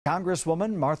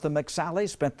Congresswoman Martha McSally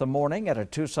spent the morning at a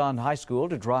Tucson high school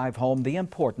to drive home the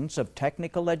importance of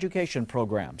technical education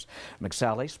programs.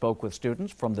 McSally spoke with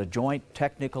students from the Joint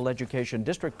Technical Education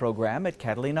District program at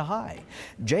Catalina High.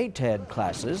 JTED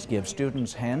classes give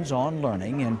students hands-on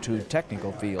learning into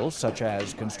technical fields such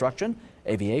as construction,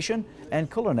 aviation,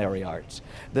 and culinary arts.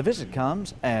 The visit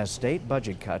comes as state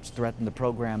budget cuts threaten the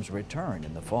program's return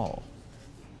in the fall.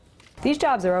 These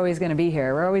jobs are always going to be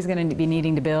here. We're always going to be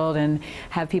needing to build and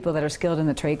have people that are skilled in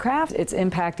the trade craft. It's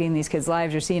impacting these kids'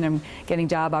 lives. You're seeing them getting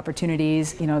job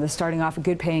opportunities. You know, they're starting off with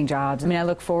good paying jobs. I mean, I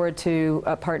look forward to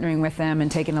partnering with them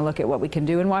and taking a look at what we can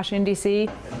do in Washington, D.C.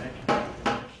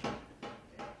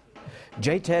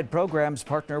 JTED programs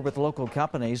partner with local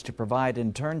companies to provide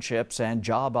internships and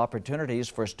job opportunities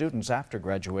for students after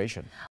graduation.